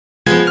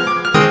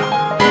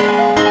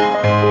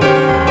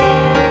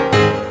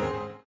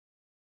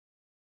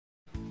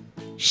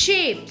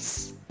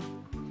Shapes.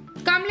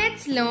 Come,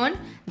 let's learn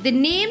the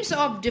names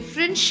of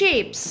different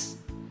shapes.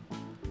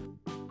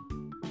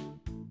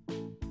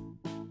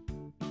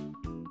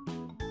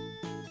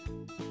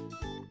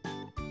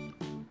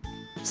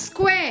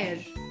 Square.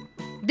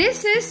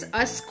 This is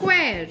a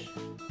square.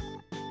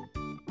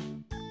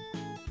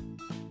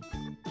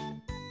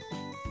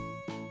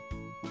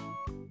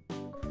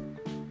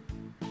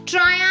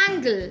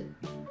 Triangle.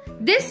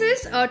 This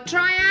is a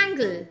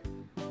triangle.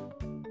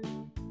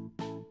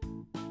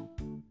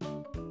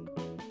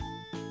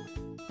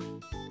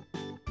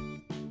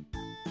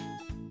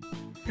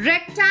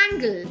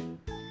 Rectangle.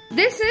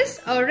 This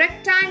is a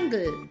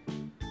rectangle.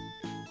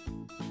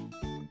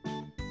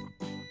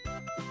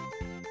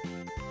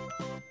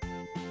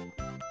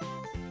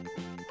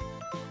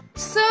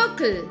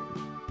 Circle.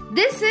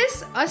 This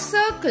is a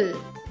circle.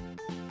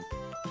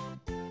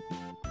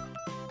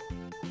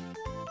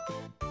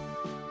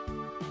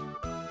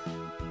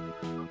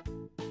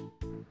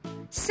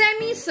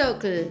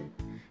 Semicircle.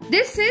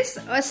 This is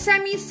a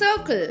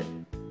semicircle.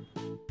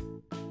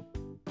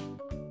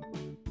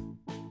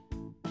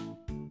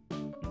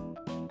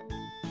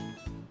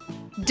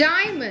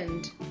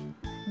 Diamond.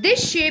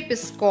 This shape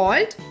is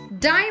called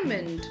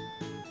diamond.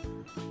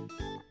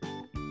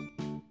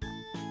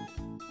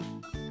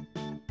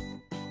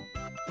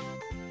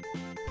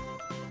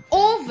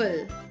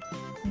 Oval.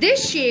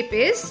 This shape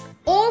is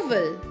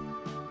oval.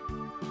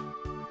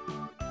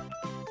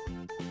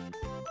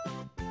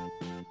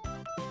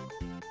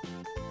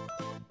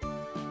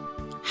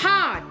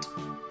 Heart.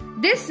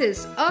 This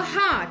is a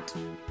heart.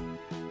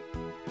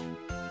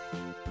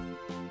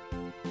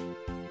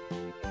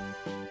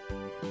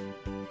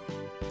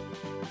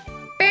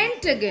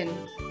 Pentagon.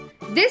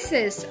 This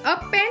is a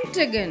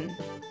pentagon.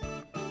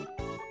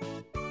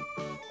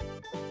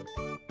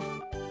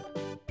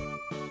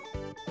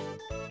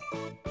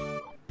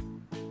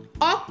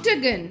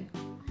 Octagon.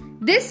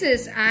 This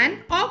is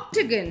an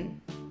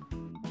octagon.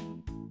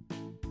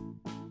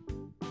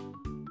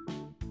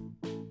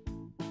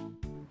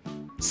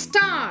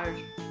 Star.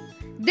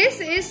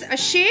 This is a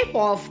shape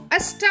of a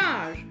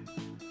star.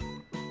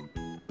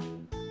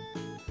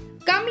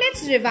 Come,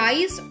 let's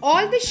revise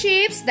all the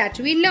shapes that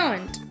we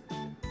learned.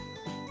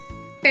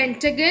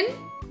 Pentagon,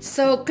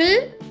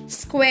 circle,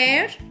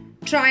 square,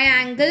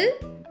 triangle,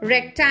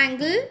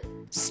 rectangle,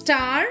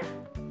 star,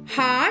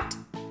 heart,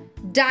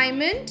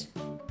 diamond,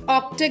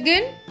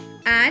 octagon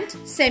and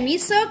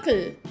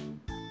semicircle.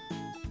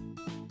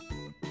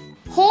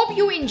 Hope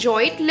you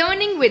enjoyed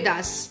learning with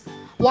us.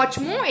 Watch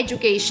more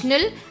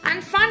educational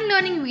and fun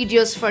learning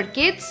videos for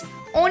kids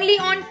only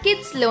on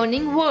Kids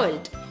Learning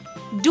World.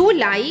 Do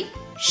like,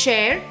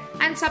 share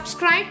and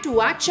subscribe to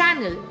our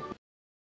channel.